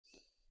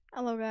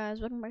Hello guys,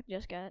 welcome back to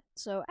Just Get.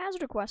 So as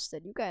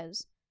requested, you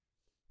guys.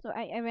 So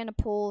I ran a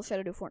poll,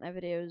 should I do Fortnite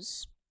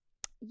videos?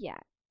 Yeah.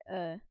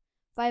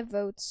 5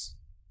 votes,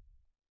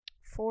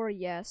 4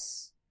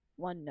 yes,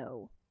 1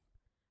 no.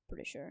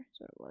 Pretty sure that's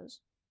what it was.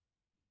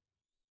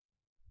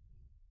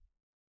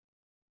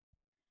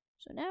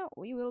 So now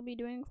we will be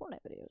doing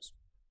Fortnite videos.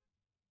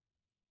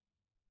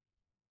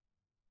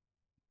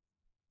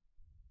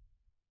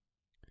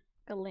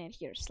 Gotta land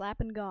here. Slap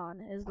and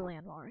Gone is the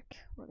landmark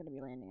we're gonna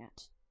be landing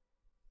at.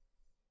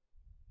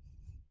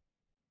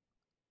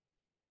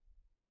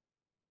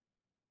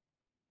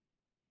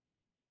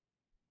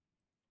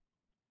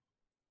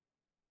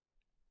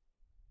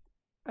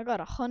 I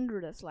got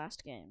 100th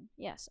last game.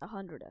 Yes,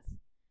 100th.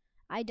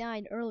 I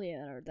died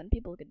earlier than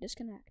people could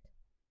disconnect.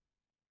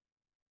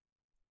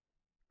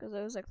 Because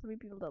there was like 3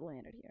 people that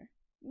landed here.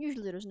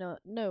 Usually there's no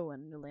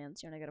one who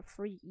lands here, and I got a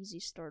free, easy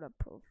startup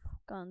of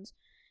guns.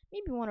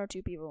 Maybe 1 or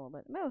 2 people,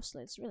 but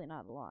mostly it's really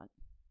not a lot.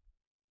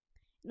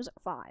 It was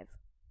like 5. It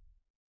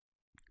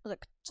was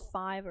like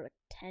 5 or like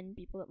 10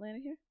 people that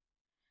landed here.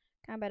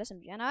 Combat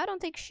SMG. And I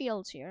don't take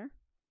shields here.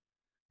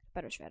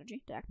 Better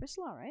strategy. DAC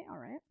pistol. Alright,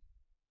 alright.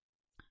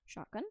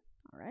 Shotgun.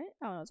 Alright.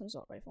 Oh no, it's an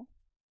assault rifle.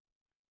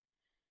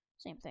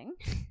 Same thing.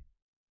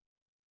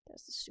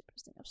 That's the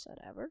stupidest thing I've said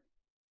ever.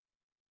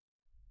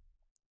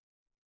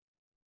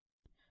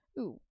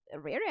 Ooh, a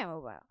rare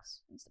ammo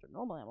box instead of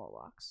normal ammo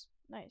box.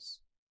 Nice.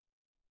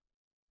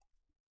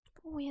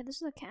 Oh yeah, this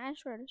is a cash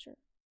register.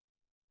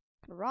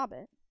 Can rob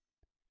it.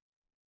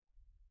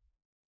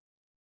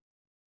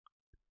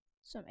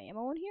 Some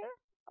ammo in here?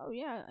 Oh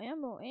yeah,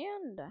 ammo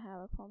and I have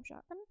a pump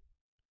shotgun.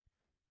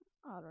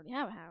 I already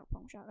have a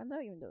pump shotgun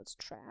though, even though it's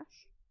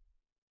trash.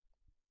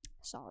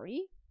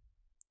 Sorry.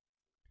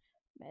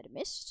 Med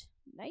mist.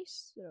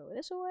 Nice. Throw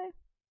this away.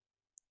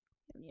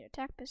 Don't need a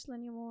attack pistol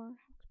anymore.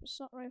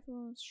 Assault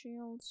rifles,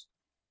 shields.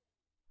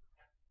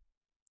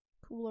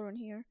 Cooler in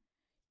here.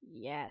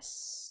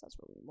 Yes, that's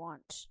what we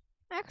want.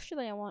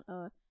 Actually, I want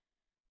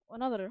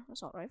another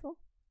assault rifle.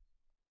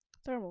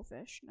 Thermal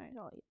fish. Nice,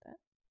 I'll eat that.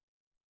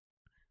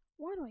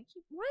 What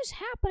is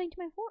happening to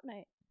my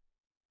Fortnite?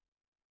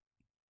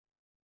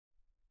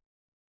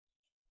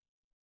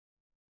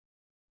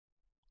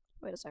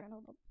 Wait a second,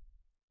 hold up.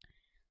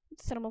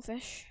 Thermal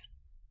fish.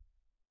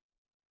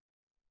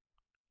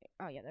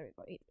 Oh yeah, there we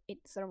go. Eat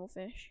thermal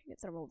fish. Get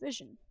thermal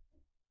vision.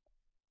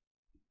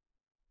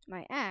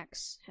 My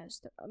axe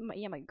has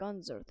my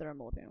guns are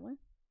thermal apparently.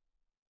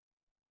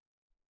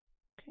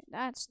 Okay,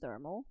 that's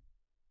thermal.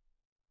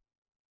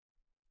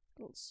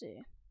 Let's see.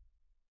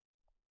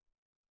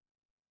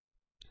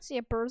 See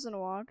a person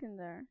walk in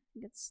there.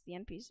 Gets the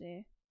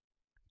NPC.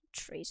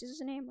 Trace is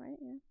his name, right?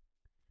 Yeah.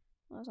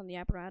 Well, that's on the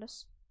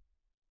apparatus.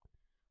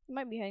 We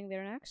might be heading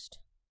there next.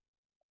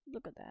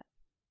 Look at that.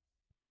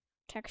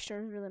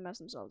 Textures really mess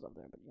themselves up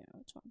there, but you know,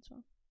 it's fine, it's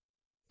fine.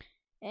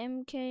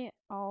 MK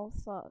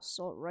Alpha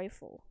Assault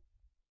Rifle.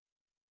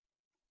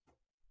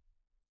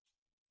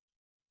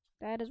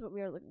 That is what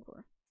we are looking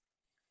for.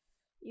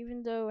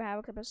 Even though I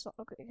have a assault,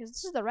 okay, because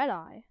this is the red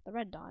eye, the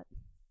red dot.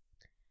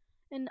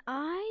 And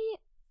I'm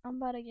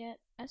about to get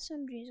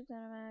SMG, 6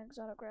 out of mag,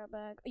 auto grab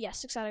bag. Yes,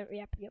 6 out of,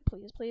 yep,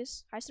 please,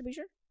 please. High speed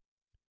sure.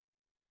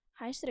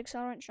 High speed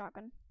accelerant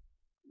shotgun.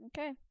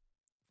 Okay.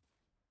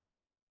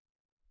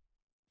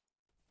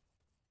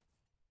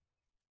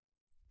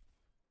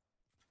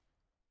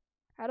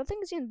 I don't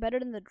think it's even better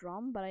than the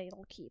drum, but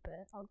I'll keep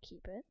it. I'll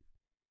keep it.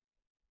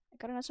 I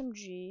got an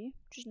SMG,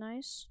 which is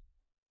nice.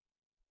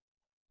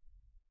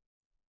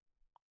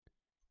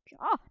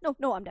 Oh,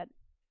 no, I'm dead.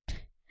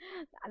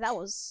 That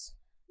was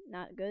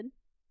not good.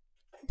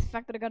 The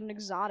fact that I got an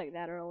exotic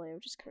that early,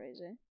 which is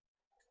crazy.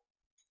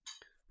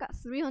 Got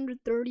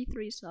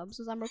 333 subs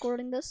as I'm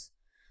recording this.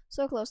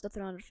 So close to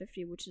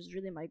 350, which is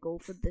really my goal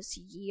for this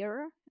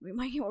year.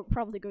 We're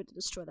probably going to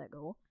destroy that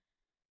goal,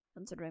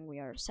 considering we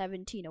are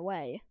 17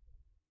 away.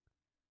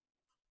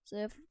 So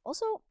if,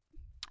 also,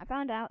 I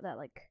found out that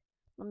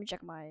let me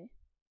check my.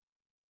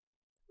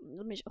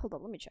 Hold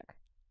up. Let me check.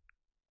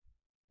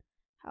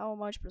 How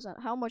much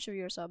of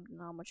you are subbed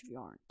and how much of you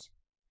aren't?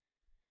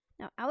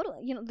 Now, out of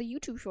the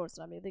YouTube shorts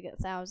that I made, they get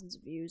thousands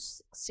of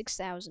views,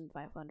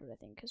 6,500 I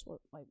think is what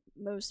my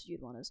most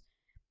viewed one is.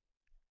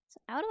 So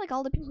out of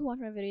all the people who watch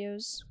my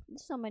videos,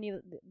 this is how many.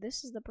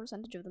 This is the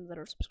percentage of them that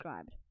are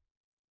subscribed.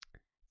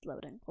 It's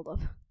loading. Hold up.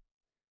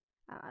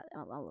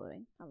 I'm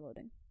loading.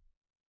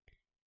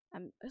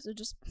 So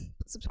just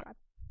subscribe,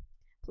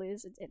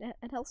 please. It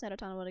helps out a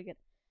ton when I get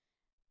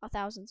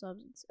 1,000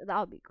 subs. That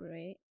would be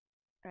great.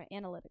 All right,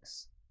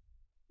 analytics.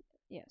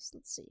 Yes,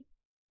 let's see.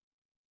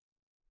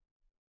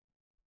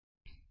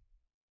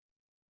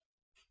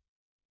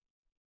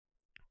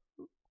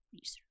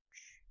 Research.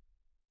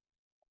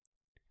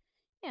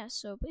 Yeah,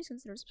 so please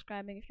consider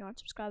subscribing if you aren't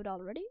subscribed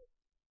already.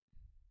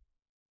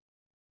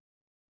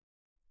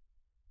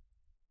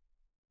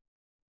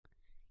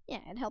 Yeah,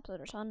 it helps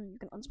out a ton. You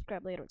can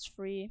unsubscribe later, it's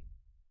free.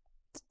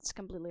 It's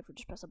completely free,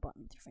 just press a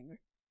button with your finger.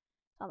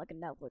 It's not like a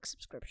Netflix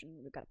subscription,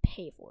 you gotta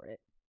pay for it.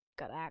 You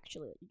gotta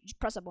actually, you just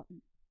press a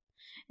button,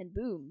 and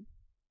boom.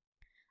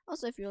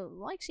 Also, if you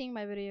like seeing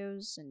my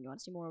videos and you want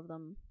to see more of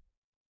them,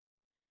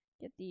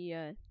 get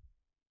the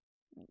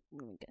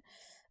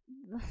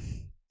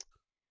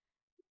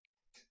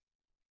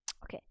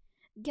okay,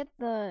 get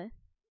the.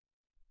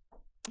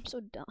 I'm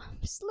so dumb. I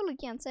just literally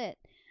can't say it.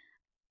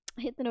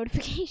 Hit the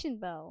notification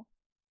bell.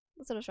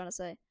 That's what I was trying to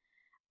say.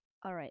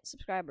 All right,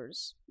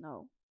 subscribers.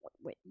 No,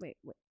 wait.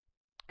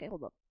 Okay,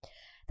 hold up.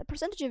 The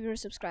percentage of your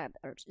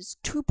subscribers is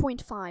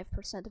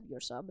 2.5% of your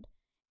subbed,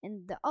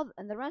 and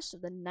the rest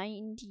of the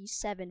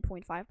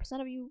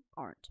 97.5% of you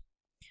aren't.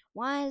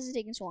 Why is it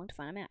taking so long to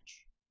find a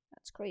match?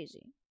 That's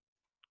crazy.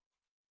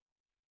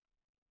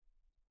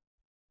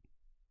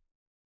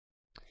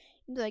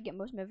 Even though I get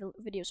most of my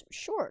videos from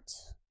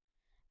shorts,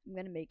 I'm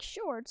gonna make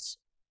shorts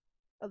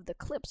of the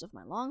clips of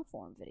my long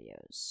form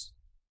videos.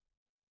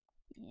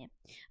 Yeah.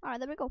 Alright,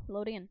 there we go.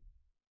 Loading in.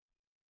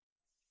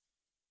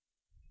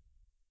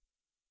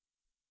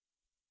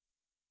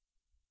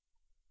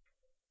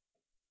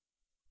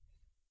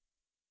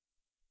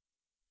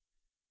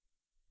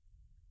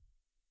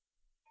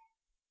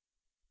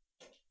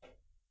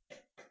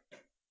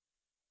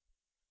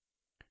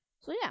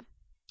 So yeah,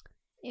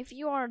 if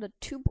you are the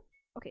 2.5%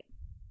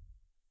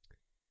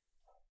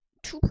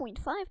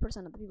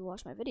 of the people who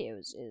watch my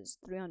videos is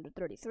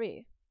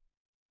 333.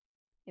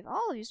 If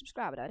all of you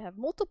subscribed, I'd have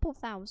multiple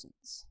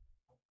thousands.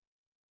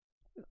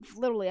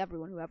 Literally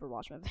everyone who ever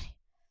watched my video.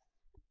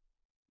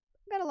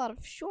 I've got a lot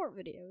of short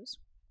videos.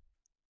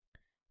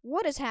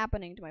 What is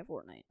happening to my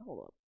Fortnite?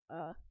 Hold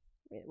up.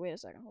 Wait a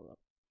second. Hold up.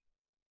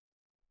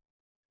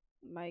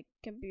 My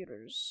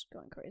computer's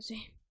going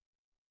crazy.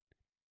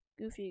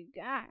 Goofy.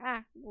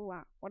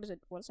 What is it?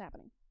 What is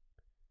happening?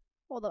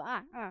 Hold up.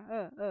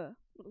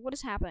 What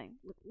is happening?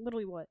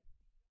 Literally what?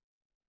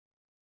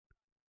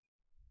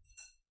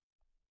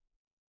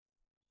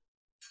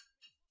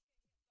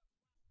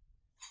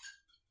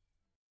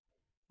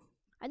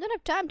 I don't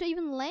have time to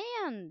even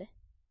land.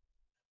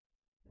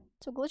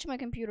 So glitchy my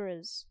computer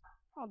is.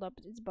 Hold up,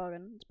 it's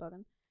bugging. It's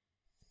bugging.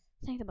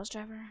 Thank the bus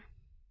driver.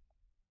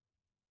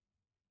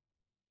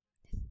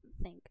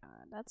 Thank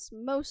God. That's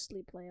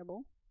mostly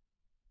playable.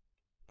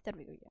 There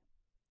we go, yeah.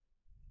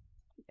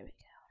 There we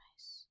go,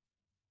 nice.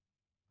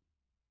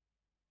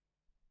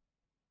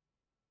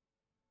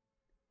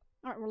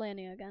 Alright, we're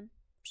landing again,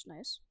 which is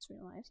nice. It's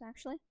really nice,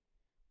 actually.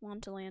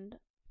 Want to land.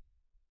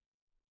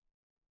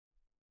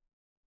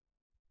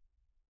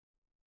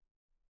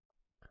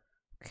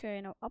 Okay,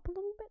 now up a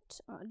little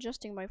bit.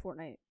 Adjusting my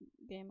Fortnite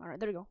game. Alright,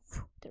 there we go.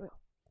 There we go.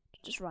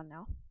 Just run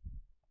now.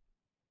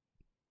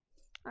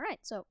 Alright,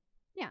 so,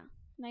 yeah.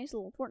 Nice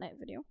little Fortnite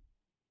video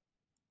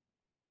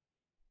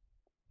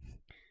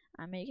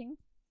I'm making.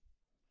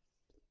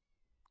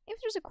 If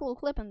there's a cool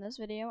clip in this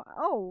video,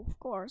 oh, of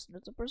course,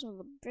 there's a person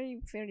with a very,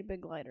 very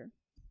big glider.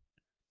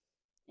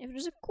 If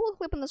there's a cool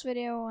clip in this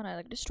video and I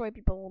like destroy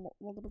people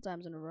multiple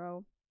times in a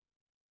row,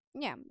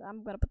 yeah,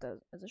 I'm gonna put that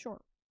as a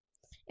short.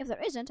 If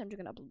there isn't, I'm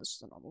just gonna upload this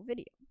as a normal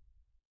video.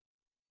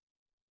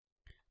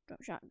 Drum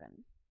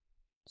shotgun.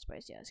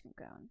 Spicy ice cream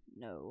cone.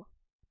 No.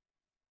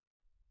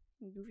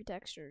 Goofy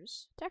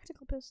textures.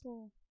 Tactical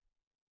pistol.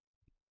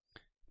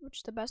 Which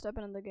is the best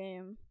weapon in the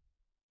game.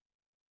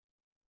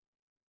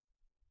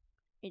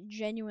 It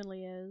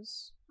genuinely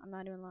is. I'm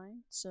not even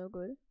lying. It's so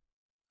good.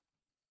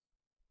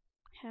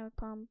 Havoc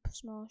pump,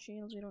 small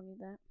shields, we don't need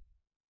that.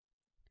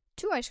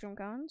 2 ice cream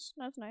cones.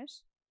 That's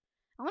nice.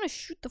 I want to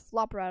shoot the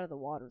flopper out of the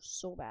water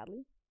so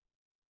badly.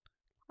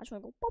 I just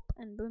want to go pop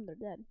and boom, they're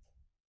dead.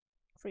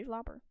 Free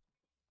flopper.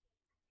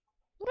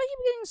 What do I keep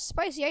getting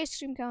spicy ice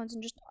cream cones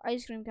and just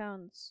ice cream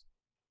cones?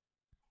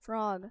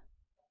 Frog.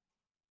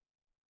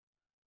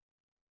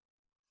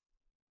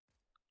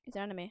 It's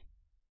an enemy.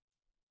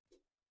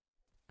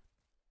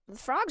 The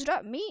frogs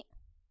drop meat?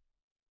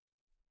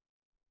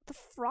 The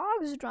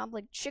frogs drop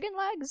like chicken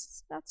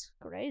legs? That's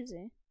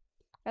crazy.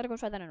 Gotta go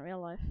try that in real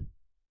life.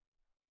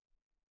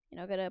 You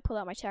know, gotta pull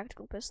out my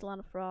tactical pistol on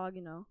a frog,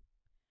 you know.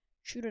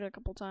 Shoot it a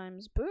couple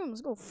times. Boom, let's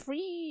go.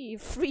 Free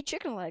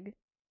chicken leg.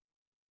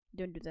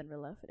 Don't do that in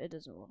real life. It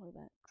doesn't work like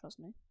that. Trust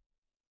me.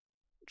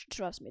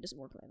 Trust me, it doesn't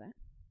work like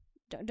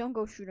that. Don't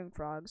go shooting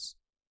frogs.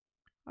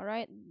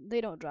 Alright?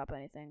 They don't drop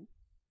anything.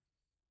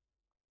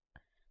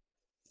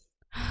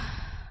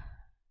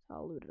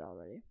 I'll loot it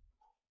already.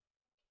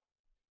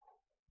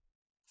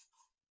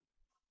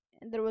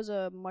 And there was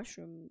a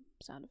mushroom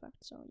sound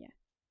effect, so yeah.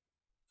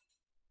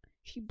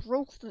 She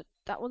broke the.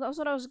 That was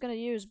what I was gonna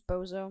use,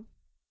 bozo.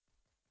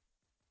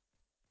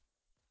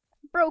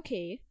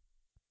 Brokey.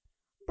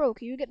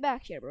 Brokey, you get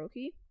back here,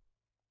 Brokey.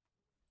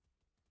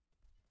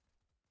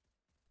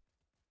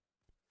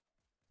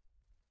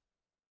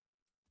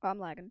 Oh, I'm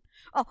lagging.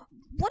 Oh,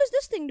 what is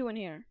this thing doing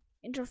here?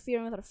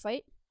 Interfering with our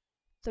fight?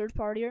 Third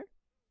partier?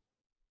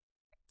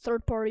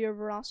 Third partier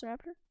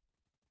Velociraptor?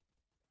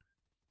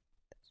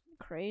 That's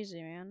crazy,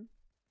 man.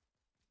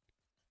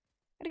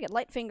 Gotta get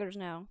light fingers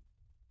now.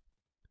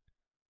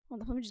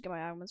 Hold on, let me just get my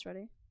arguments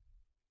ready.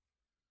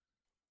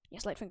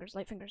 Yes, light fingers,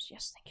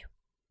 yes, thank you.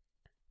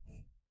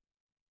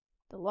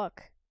 The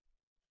luck.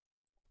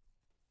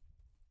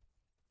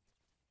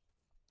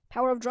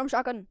 Power of drum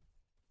shotgun.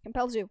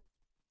 Compels you.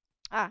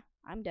 Ah,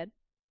 I'm dead.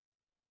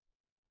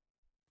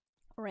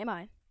 Or am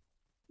I?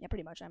 Yeah,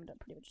 pretty much. I'm dead.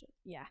 Pretty much.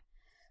 Yeah.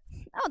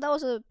 Oh, that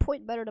was a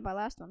point better than my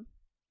last one.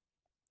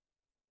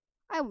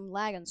 I'm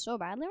lagging so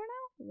badly right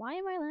now. Why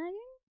am I lagging?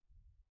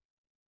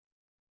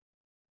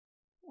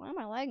 Why am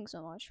I lagging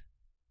so much?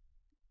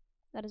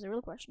 That is a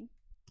real question.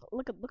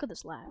 Look at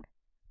this lag.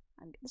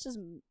 This is.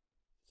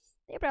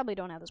 They probably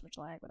don't have this much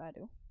lag, but I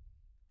do.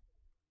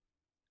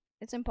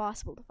 It's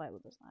impossible to fight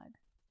with this lag.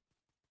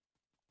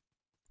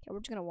 Okay, we're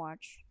just gonna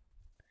watch.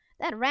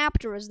 That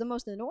raptor is the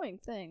most annoying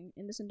thing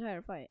in this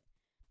entire fight.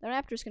 The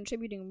raptor is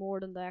contributing more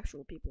than the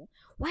actual people.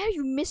 Why are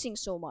you missing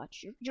so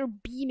much? You're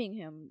beaming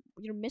him.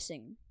 You're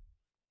missing.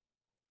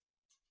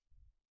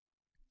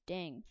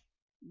 Dang.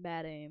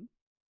 Bad aim.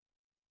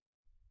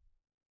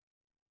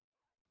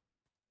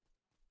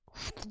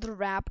 The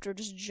raptor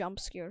just jump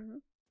scared her.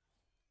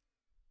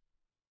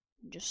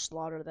 Just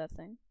slaughter that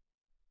thing.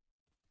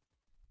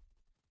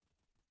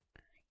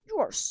 You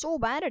are so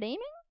bad at aiming?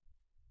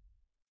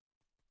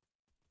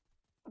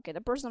 Okay,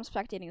 the person I'm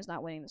spectating is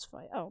not winning this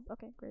fight. Oh,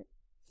 okay, great.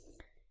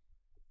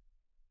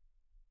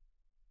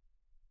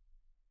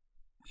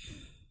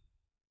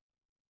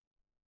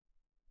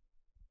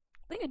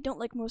 The thing I don't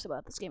like most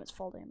about this game is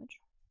fall damage.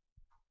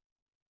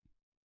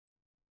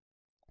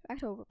 Back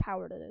to how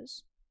overpowered it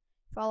is.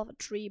 Fall off a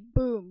tree,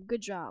 boom,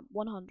 good job,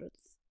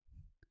 100th.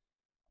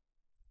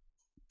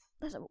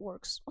 That's how it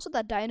works. Also,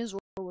 that dinosaur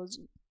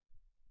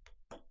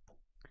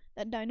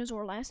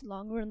lasted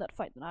longer in that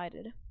fight than I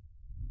did.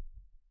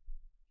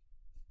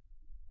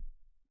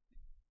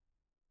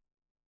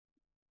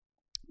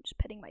 I'm just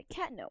petting my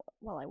cat now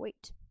while I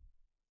wait.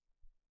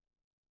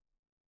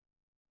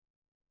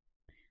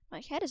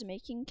 My cat is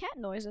making cat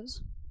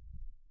noises.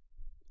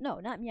 No,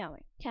 not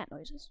meowing. Cat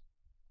noises.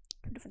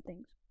 Two different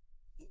things.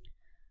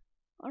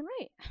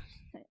 Alright.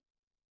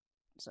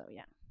 So,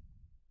 yeah.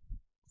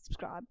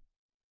 Subscribe.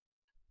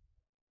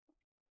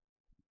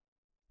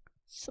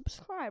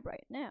 Subscribe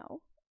right now,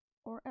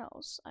 or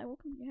else I will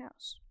come to your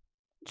house.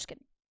 Just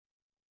kidding.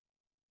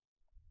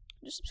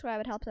 Just subscribe,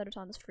 it helps out a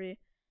ton, it's free. You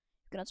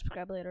can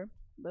unsubscribe later.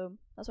 Boom.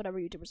 That's what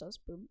every YouTuber says.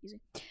 Boom. Easy.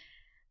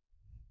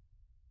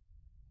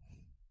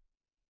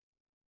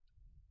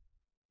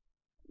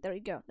 There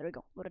you go. There we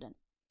go. Load it in.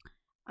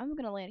 I'm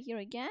gonna land here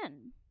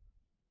again.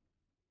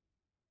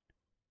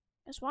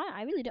 That's why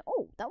I really did.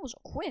 Oh, that was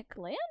a quick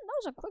land? That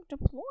was a quick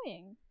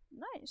deploying.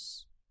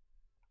 Nice.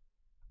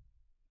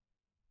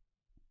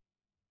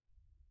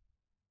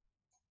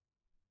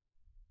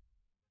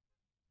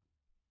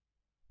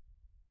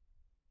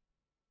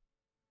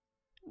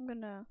 I'm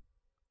gonna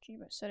change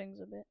my settings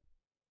a bit.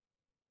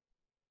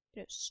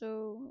 It's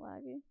so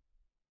laggy.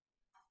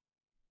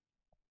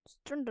 Let's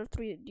turn the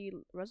 3D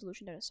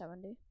resolution down to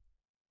 70.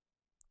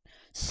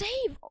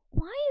 Save!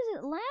 Why is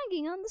it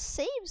lagging on the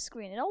save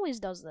screen? It always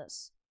does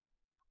this.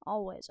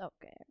 Always.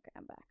 Okay,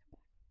 I'm back.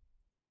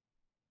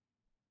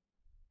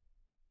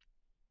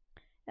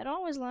 It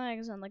always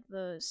lags on like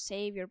the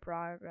save your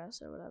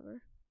progress or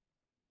whatever.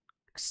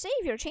 Save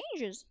your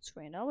changes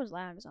screen. It always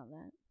lags on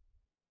that.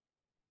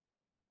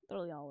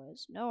 Literally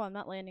always. No, I'm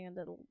not landing in the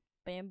little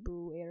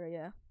bamboo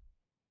area.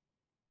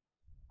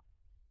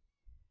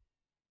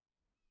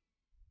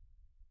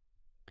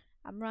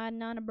 I'm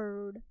riding on a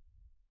bird.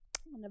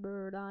 On a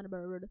bird, on a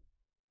bird.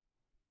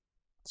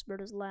 This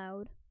bird is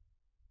loud.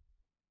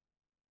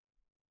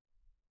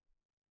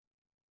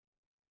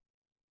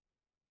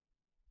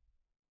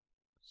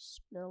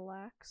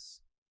 Spillax.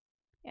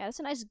 Yeah, that's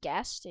a nice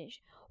gas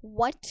station.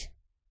 What?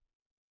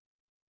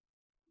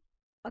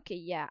 Okay,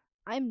 yeah.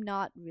 I'm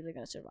not really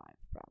gonna survive,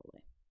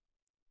 probably.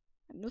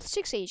 I mean, with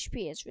 6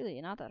 HP, it's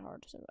really not that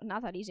hard to survive.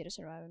 Not that easy to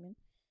survive, I mean.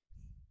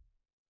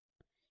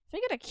 If I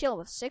get a kill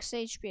with 6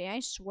 HP, I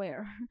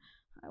swear,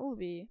 I will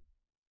be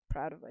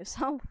proud of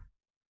myself.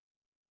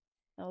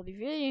 I will be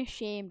very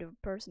ashamed of the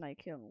person I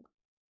killed.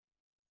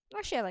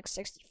 Actually, I have like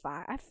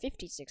 65. I have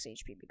 56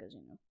 HP because,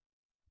 you know,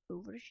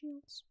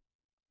 overshields.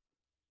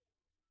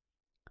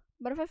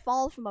 But if I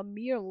fall from a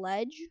mere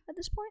ledge at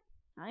this point,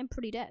 I'm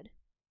pretty dead.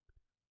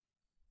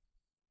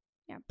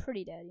 Yeah, I'm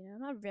pretty dead, you know.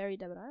 I'm not very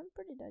dead, but I'm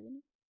pretty dead, you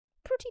know.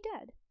 Pretty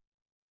dead.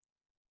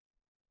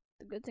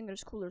 The good thing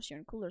there's coolers here,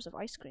 and coolers have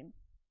ice cream.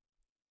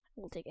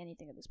 We'll take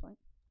anything at this point.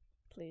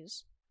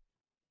 Please.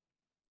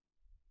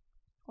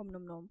 Om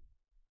nom nom.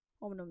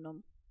 Om nom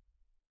nom.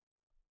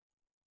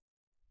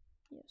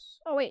 Yes.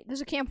 Oh wait,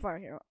 there's a campfire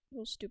here.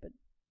 So stupid.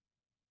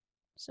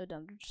 So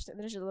dumb.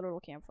 There's a literal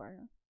campfire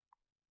here.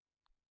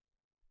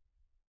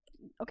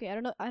 Okay, I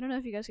don't know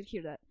if you guys could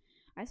hear that.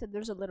 I said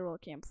there's a literal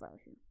campfire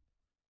here.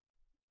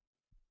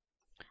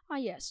 Ah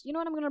yes. You know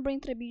what I'm gonna bring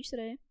to the beach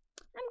today?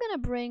 I'm gonna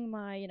bring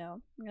my,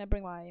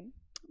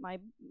 my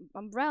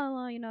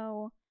umbrella, you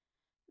know,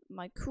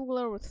 my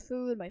cooler with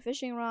food, my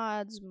fishing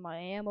rods, my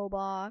ammo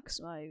box,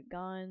 my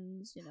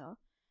guns, you know.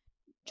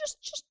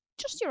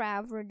 Just your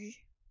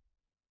average.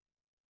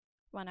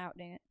 Run out,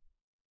 dang it.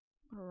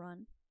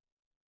 Run.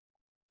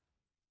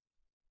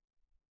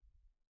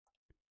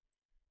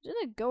 Does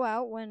it go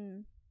out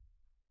when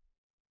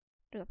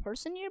there's a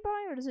person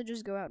nearby, or does it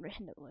just go out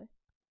randomly?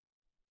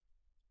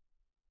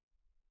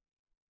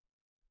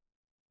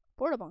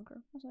 Porta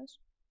bunker. That's nice.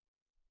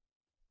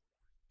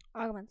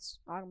 Augments.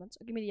 Augments.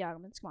 Give me the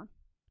augments. Come on.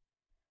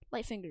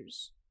 Light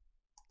fingers.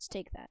 Let's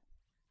take that.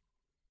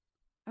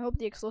 I hope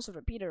the explosive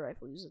repeater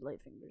rifle uses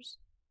light fingers.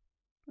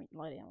 I mean,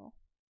 light ammo.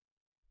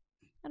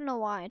 I don't know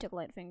why I took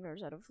light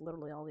fingers out of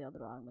literally all the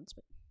other augments,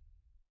 but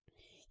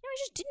I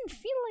just didn't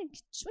feel like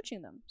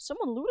switching them.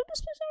 Someone looted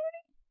this place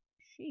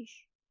already?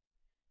 Sheesh.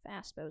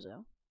 Fast,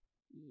 bozo.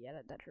 Yeah,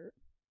 that hurt.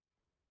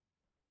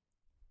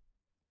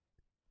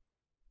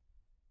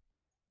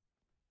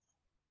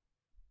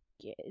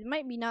 Yeah, it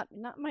might not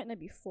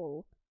be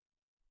full,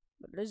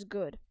 but it is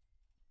good.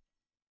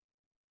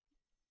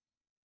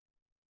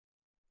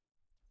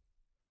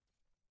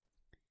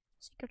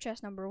 Secret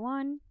chest number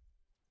 1.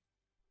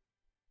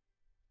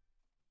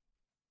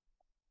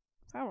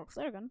 Firework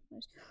flare gun.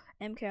 Nice.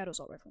 MK auto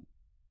assault rifle.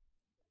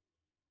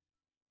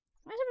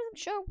 Why does everything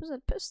show up as a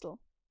pistol?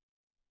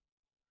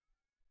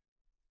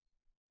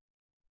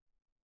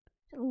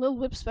 Lil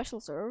Whip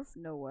special serve?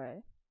 No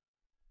way.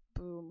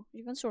 Boom.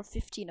 You can store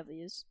 15 of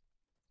these.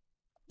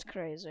 It's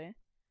crazy.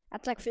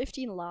 That's like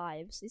 15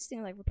 lives. This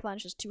thing like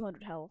replenishes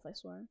 200 health, I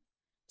swear.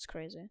 It's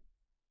crazy.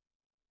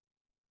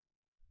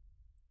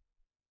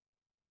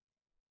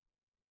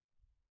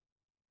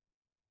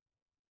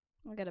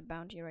 I'll get a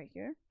bounty right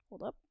here.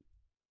 Hold up.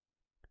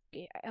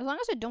 Okay, as long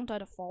as I don't die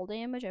to fall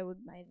damage, I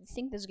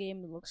think this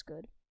game looks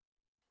good.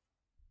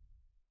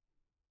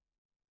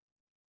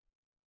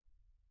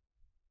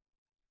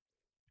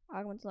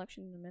 Augment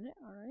selection in a minute,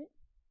 alright.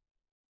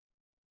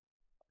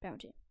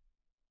 Bounty.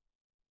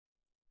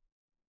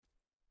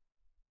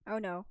 Oh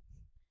no.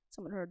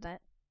 Someone heard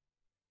that.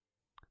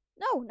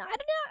 No, no, I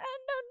don't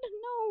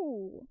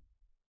know.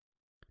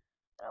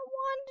 I don't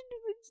want to do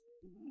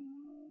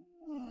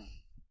it.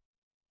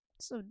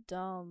 It's so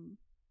dumb.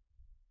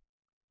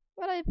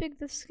 Why did I pick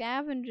the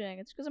scavenging?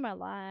 It's because of my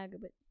lag,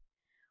 but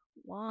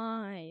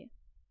why?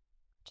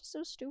 Just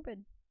so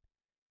stupid.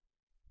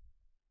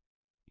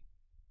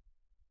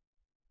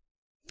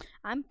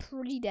 I'm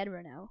pretty dead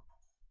right now.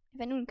 If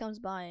anyone comes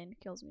by and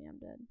kills me, I'm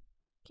dead.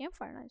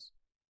 Campfire, nice.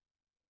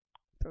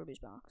 Produce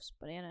box,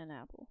 banana and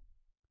apple.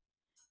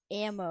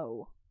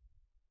 Ammo.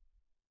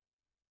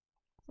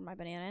 For my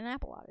banana and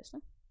apple,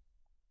 obviously.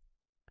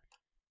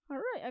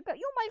 Alright, I got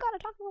you. Oh my god, I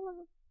talked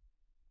about it.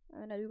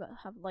 And I do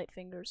have light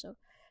fingers, so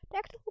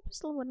tactical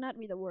pistol would not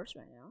be the worst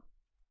right now.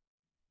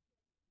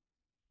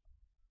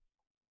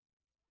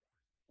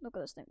 Look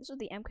at this thing. This is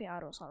the MK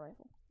auto assault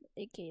rifle.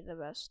 AK the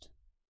best.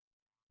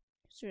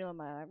 Serial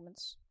my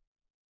augments.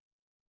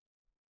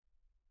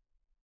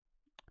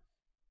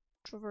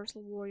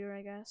 Traversal warrior,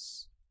 I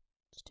guess.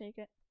 Let's take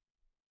it.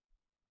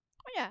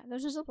 Oh yeah,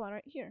 there's a zipline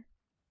right here.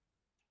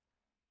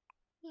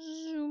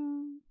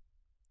 Zoom.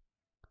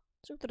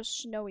 Let's look to the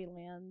snowy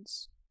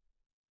lands.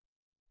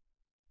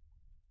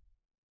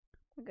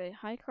 Okay,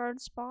 high card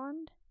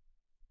spawned.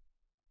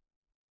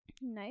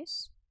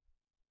 Nice.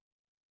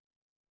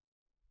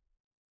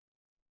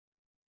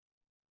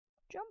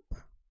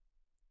 Jump.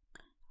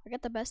 I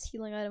got the best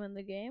healing item in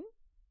the game.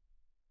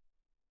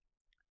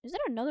 Is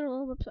there another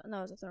little bit?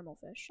 No, it's a thermal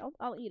fish.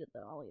 I'll eat it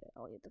though. I'll eat it.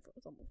 I'll eat the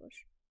thermal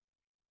fish.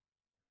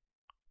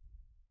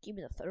 Give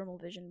me the thermal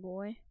vision,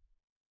 boy.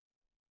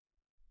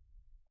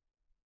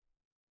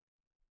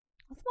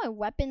 I think my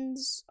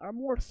weapons are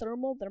more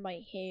thermal than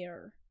my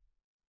hair.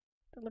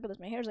 But look at this.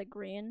 My hair is like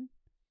green.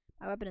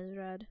 My weapon is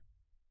red.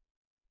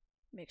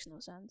 Makes no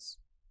sense.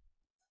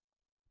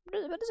 But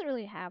it doesn't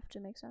really have to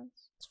make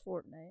sense. It's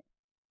Fortnite.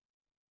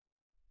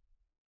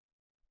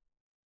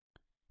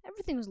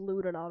 Everything's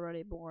looted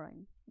already.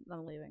 Boring.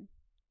 I'm leaving.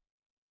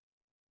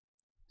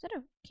 Is that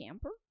a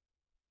camper?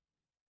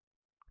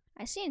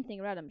 I see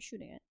anything red, I'm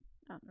shooting it.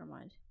 Oh, never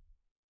mind.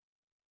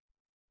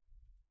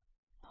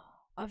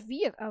 A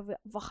vehicle. A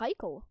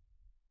vehicle.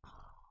 A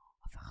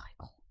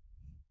vehicle.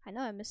 I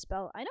know I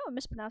misspelled. I know I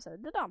mispronounced it. I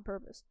did it on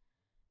purpose.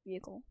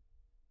 Vehicle.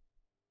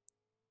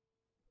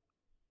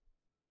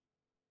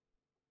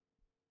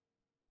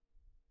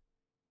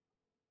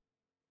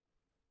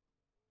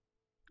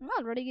 I'm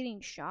not already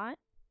getting shot.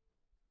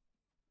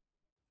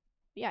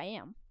 Yeah, I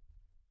am.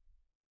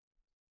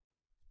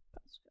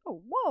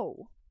 Oh,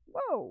 whoa.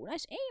 Whoa,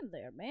 nice aim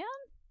there, man.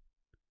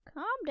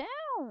 Calm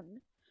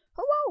down.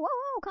 Oh, whoa, whoa,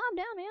 whoa, calm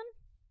down, man.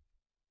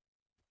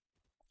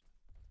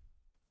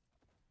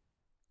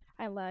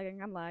 I'm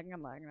lagging, I'm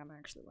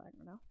actually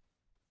lagging now.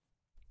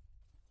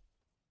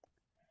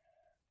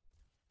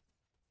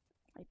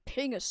 My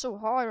ping is so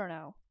hard right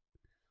now.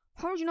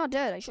 How are you not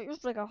dead? I shot you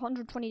for like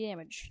 120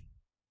 damage.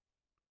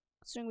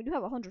 Considering we do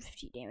have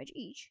 150 damage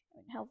each. I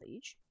mean, health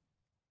each.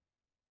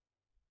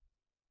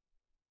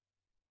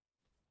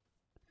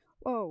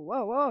 Whoa,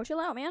 whoa, whoa, chill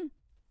out, man.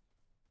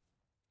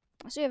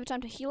 I still have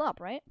time to heal up,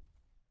 right?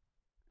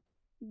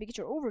 Maybe get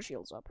your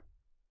overshields up.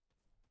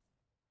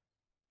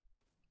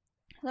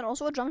 Is that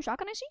also a drum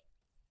shotgun I see?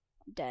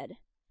 I'm dead.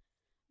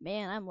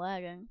 Man, I'm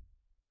lagging.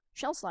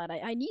 Shell slide,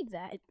 I need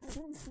that.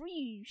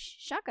 Free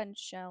shotgun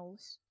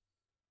shells.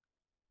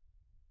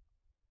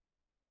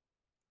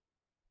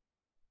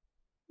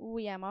 Ooh,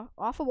 yeah,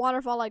 off a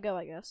waterfall I go,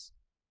 I guess.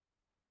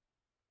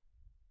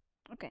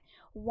 Okay,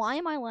 why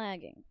am I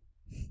lagging?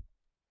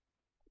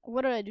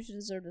 What did I do to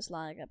deserve this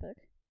lag, Epic?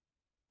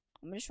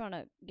 I'm just trying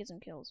to get some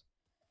kills.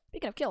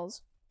 Speaking of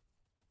kills,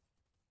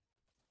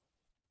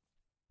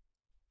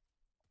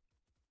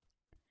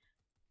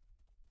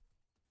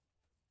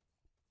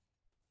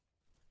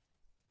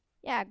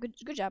 yeah,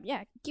 good job.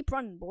 Yeah, keep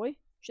running, boy.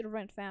 Should have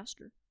run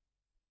faster.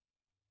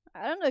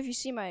 I don't know if you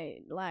see my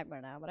lag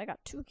right now, but I got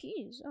 2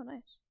 keys. Oh,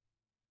 nice.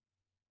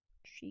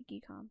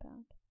 Cheeky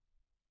compound.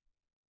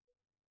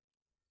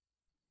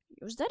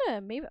 Was that a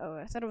maybe? Oh,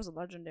 I thought it was a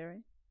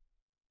legendary.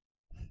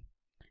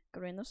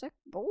 Green looks like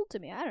gold to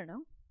me. I don't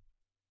know.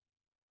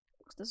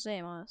 Looks the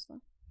same, honestly.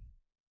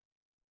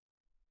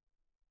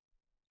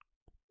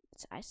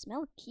 I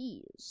smell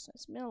keys. I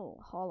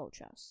smell hollow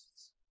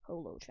chests.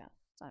 Holo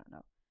chests. I don't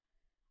know.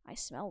 I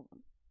smell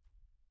them.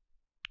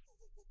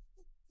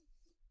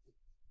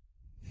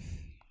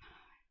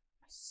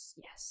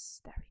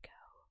 Yes, there we go.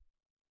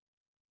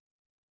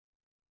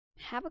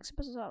 Havoc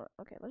suppressor assault.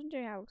 Okay,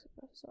 legendary Havoc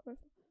suppressor assault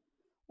rifle.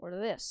 Or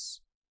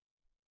this.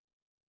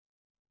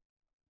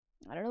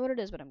 I don't know what it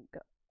is, but I'm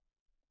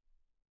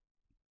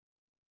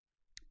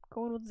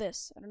going with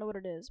this. I don't know what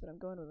it is, but I'm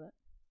going with it.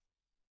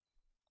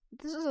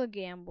 This is a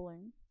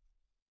gambling.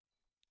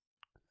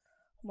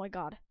 Oh my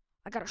god.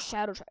 I got a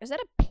shadow shot. Is that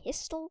a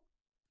pistol?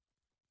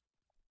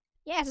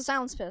 Yeah, it's a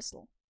silence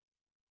pistol.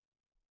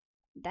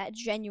 That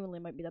genuinely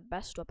might be the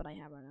best weapon I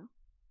have right now.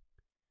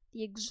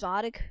 The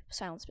exotic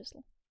silence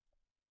pistol.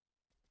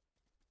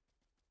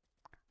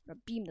 I'm gonna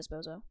beam this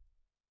bozo.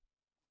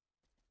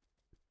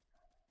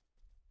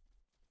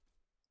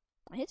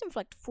 I hit him for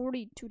like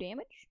 42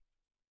 damage.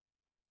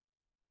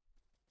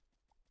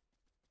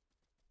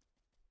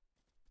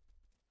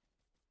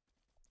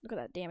 Look at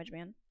that damage,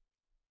 man.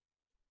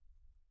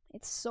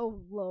 It's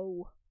so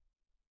low.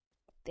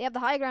 They have the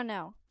high ground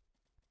now.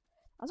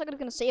 I was like,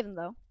 gonna save them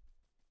though.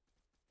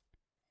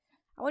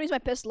 I want to use my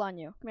pistol on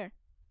you. Come here.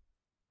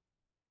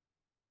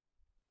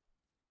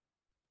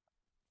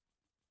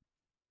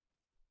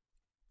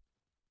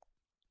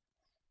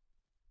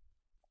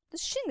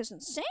 This shit is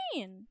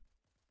insane.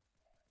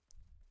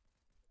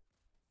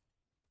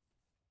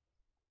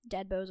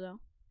 Dead bozo.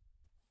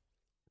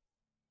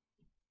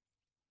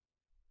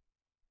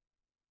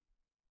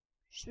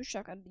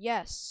 Shotgun.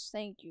 Yes,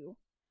 thank you.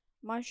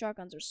 My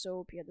shotguns are so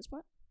OP at this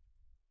point.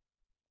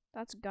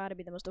 That's gotta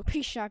be the most OP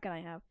shotgun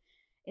I have.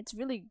 It's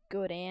really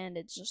good and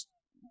it's just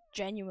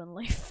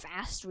genuinely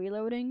fast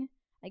reloading.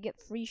 I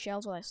get free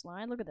shells while I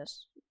slide. Look at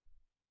this.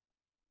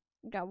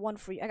 I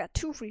got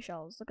 2 free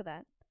shells. Look at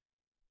that.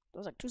 There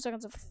was like 2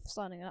 seconds of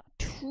sliding. I got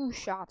 2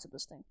 shots at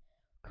this thing.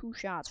 2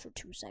 shots for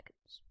 2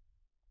 seconds.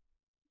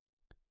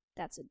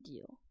 That's a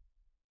deal.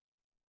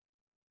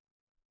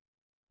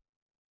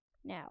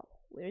 Now,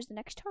 where's the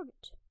next target?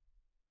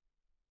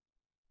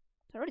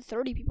 There's already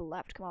 30 people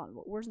left. Come on,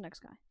 where's the next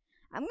guy?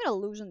 I'm gonna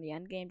lose in the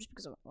end game just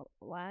because of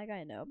lag,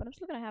 I know, but I'm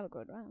still gonna have a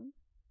good round.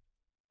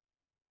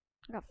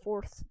 I got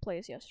 4th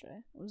place yesterday.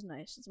 It was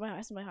nice. It's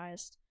my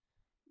highest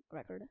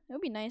record. It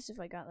would be nice if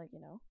I got like,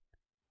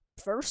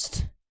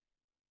 1st.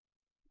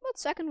 But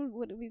 2nd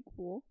would be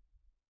cool.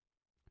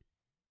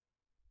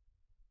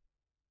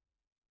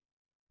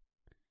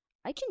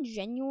 I can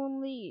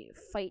genuinely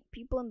fight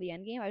people in the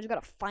end game. I just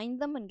gotta find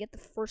them and get the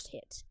first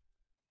hit.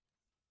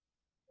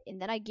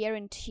 And then I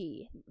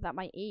guarantee that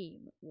my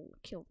aim will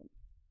kill them.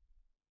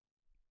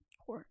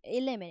 Or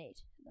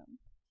eliminate them.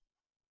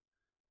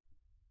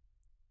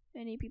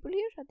 Any people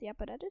here at the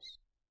apparatus?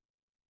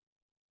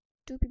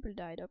 2 people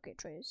died. Okay,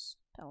 Trace,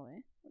 tell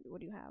me.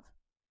 What do you have?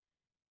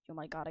 Oh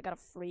my god, I got a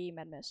free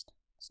med mist.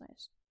 That's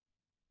nice.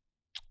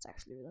 It's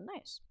actually really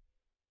nice.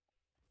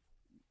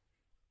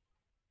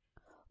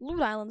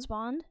 Loot Island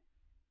spawned.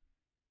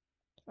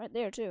 Right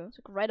there, too. It's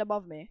like right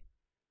above me.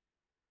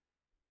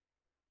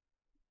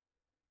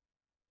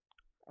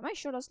 Am I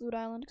sure that's Loot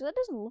Island? Because that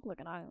doesn't look like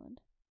an island.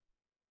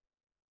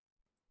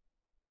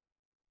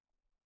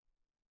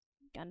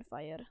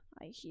 Gunfire,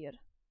 I hear.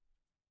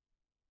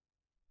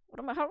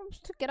 How am I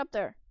supposed to get up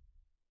there?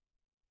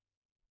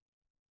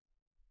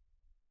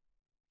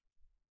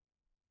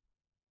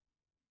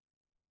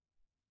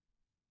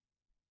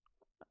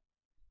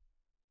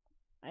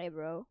 Hey,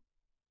 bro.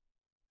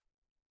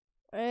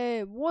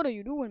 Hey, what are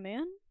you doing,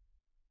 man?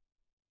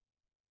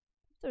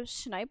 Is there a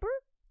sniper?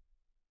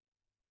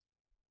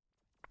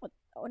 What?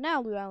 Oh,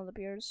 now Loot Island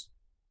appears.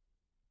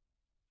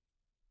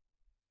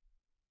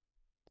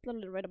 It's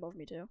literally right above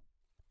me, too.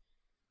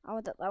 I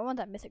want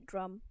that mythic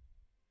drum.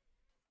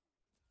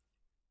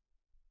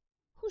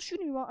 Who's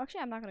shooting me while... Actually,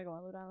 I'm not gonna go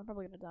on Loot Island. I'm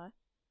probably gonna die.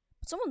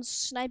 But someone's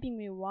sniping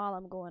me while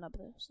I'm going up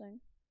this thing.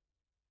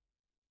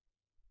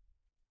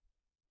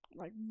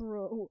 Like,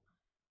 bro,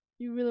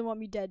 you really want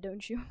me dead,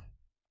 don't you?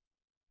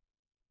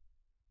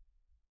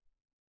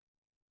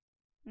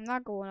 I'm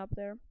not going up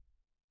there.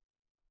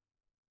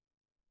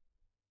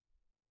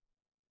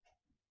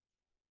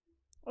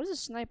 What is a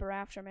sniper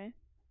after me?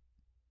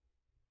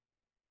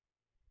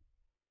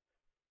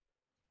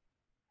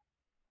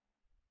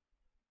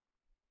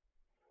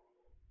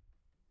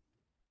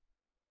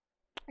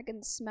 I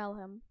can smell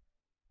him.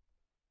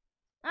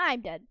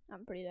 I'm dead.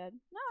 I'm pretty dead.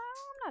 No,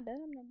 I'm not dead.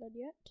 I'm not dead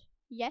yet.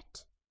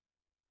 Yet.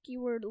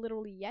 Keyword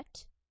literally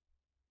yet.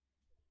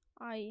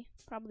 I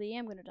probably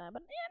am gonna die,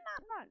 but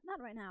yeah, not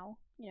right now.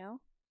 You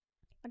know,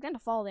 like then the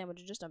fall damage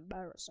is just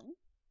embarrassing.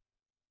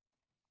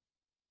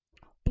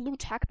 Blue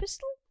tack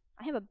pistol?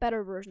 I have a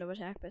better version of a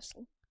tack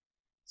pistol.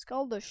 It's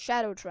called the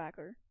Shadow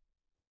Tracker.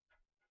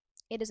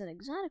 It is an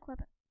exotic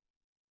weapon.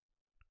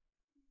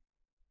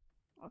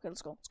 Okay,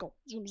 let's go. Let's go.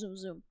 Zoom, zoom,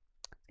 zoom.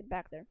 Let's get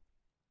back there.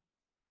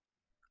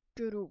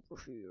 Get over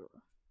here.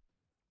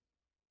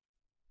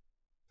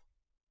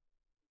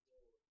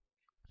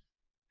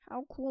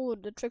 How cool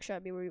would the trick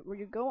shot be where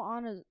you go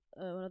on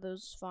one of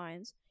those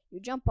vines, you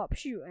jump up,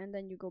 shoot, and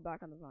then you go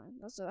back on the vine?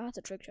 That's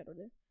a trick shot right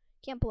there.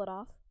 Can't pull it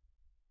off.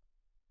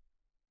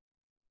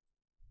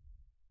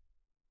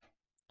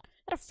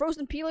 Is that a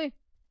frozen peely?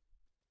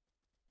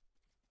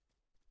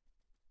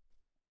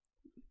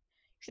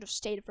 Should have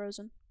stayed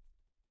frozen.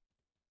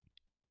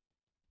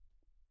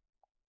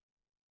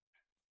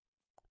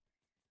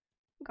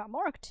 Who got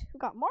marked? Who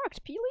got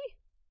marked, Peely?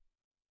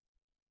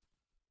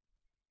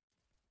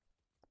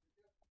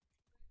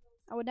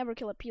 I would never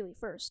kill a Peely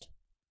first.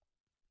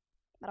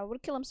 But I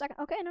would kill him second.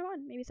 Okay, never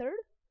mind. Maybe third?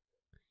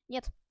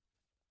 Yet.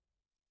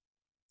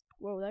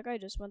 Whoa, that guy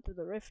just went through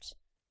the rift.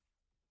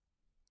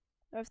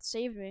 The rift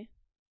saved me.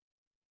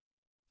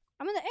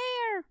 I'm in the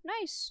air!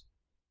 Nice!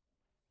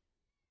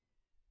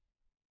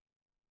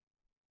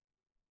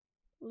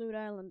 Loot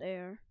Island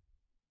air.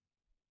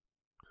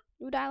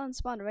 Loot Island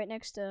spawned right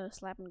next to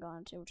Slap and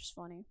Gone too, which is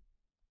funny.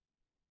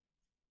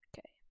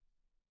 Okay.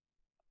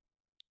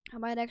 I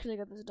might actually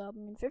get this dub.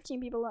 I mean,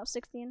 15 people left,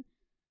 16.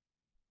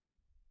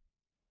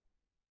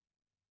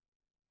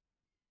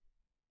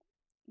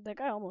 That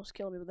guy almost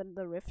killed me, but then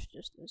the rift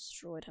just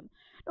destroyed him.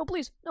 No,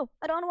 please! No!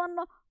 I don't want to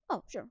know!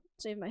 Oh, sure.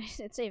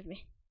 It saved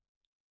me.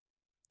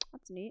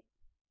 That's neat.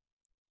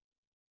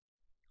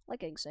 I like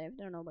getting saved.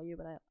 I don't know about you,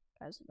 but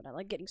I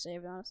like getting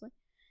saved, honestly.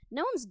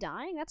 No one's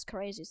dying? That's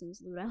crazy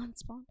since Loot Island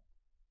spawned.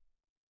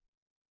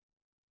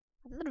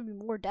 I thought there would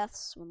be more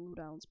deaths when Loot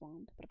Island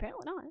spawned, but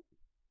apparently not.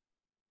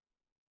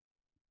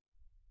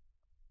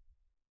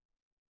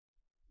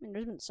 I mean,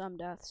 there's been some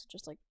deaths,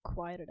 just like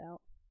quieted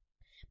out.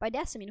 By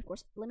deaths, I mean, of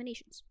course,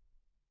 eliminations.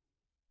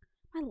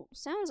 My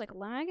sound's like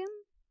lagging?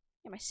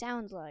 Yeah, my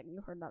sound's lagging.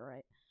 You heard that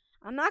right.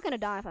 I'm not gonna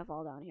die if I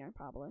fall down here,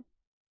 probably.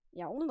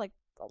 Yeah, only like,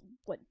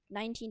 what,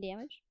 19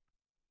 damage?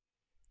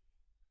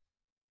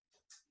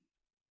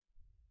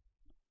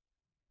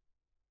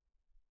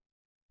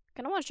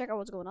 I want to check out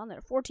what's going on there.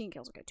 14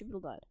 kills. Okay, 2 people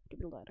died. 2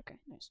 people died. Okay,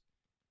 nice.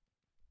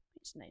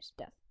 It's nice.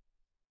 Death.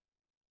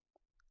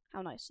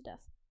 How nice.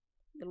 Death.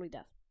 Literally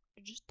death.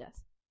 Just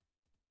death.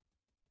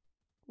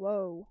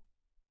 Whoa.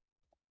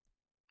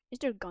 Is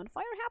there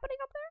gunfire happening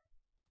up there?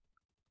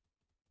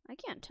 I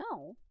can't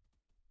tell.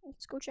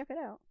 Let's go check it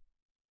out.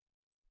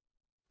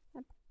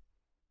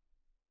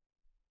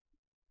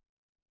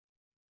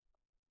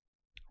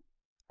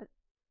 I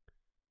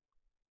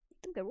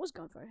think there was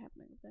gunfire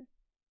happening up there.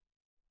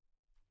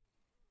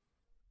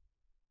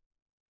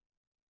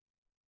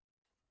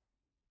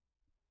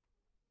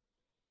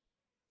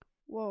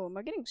 Whoa, am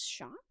I getting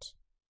shot?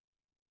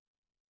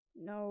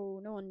 No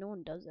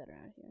one does that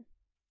around here.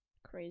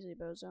 Crazy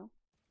bozo.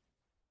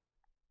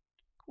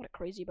 What a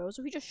crazy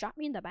bozo. He just shot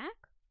me in the back?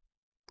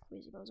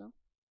 Crazy bozo.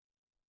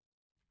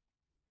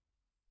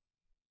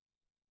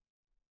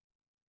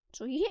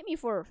 So he hit me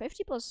for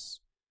 50 plus,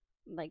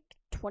 like,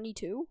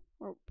 22?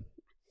 Or,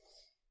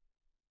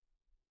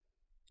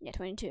 yeah,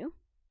 22.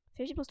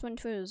 50 plus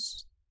 22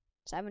 is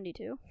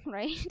 72,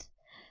 right?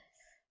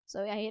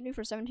 So yeah, he hit me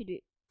for 72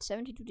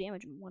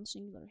 damage in one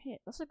singular hit.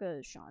 That's like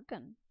a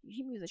shotgun. You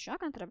hit me with a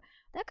shotgun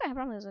that guy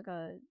probably has like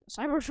a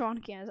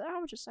Cybertron can. Is that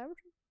how much is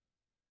Cybertron?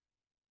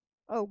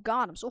 Oh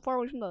god, I'm so far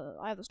away from the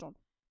Eye of the Storm.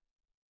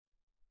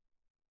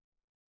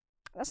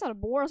 That's not a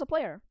boar, that's a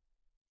player.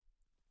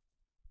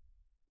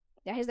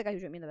 Yeah, he's the guy who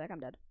shot me in the back. I'm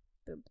dead.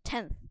 Boom.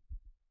 10th.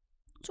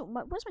 So,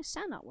 why does my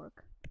sound not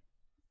work?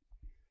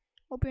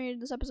 Hope you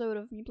enjoyed this episode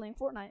of me playing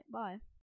Fortnite. Bye.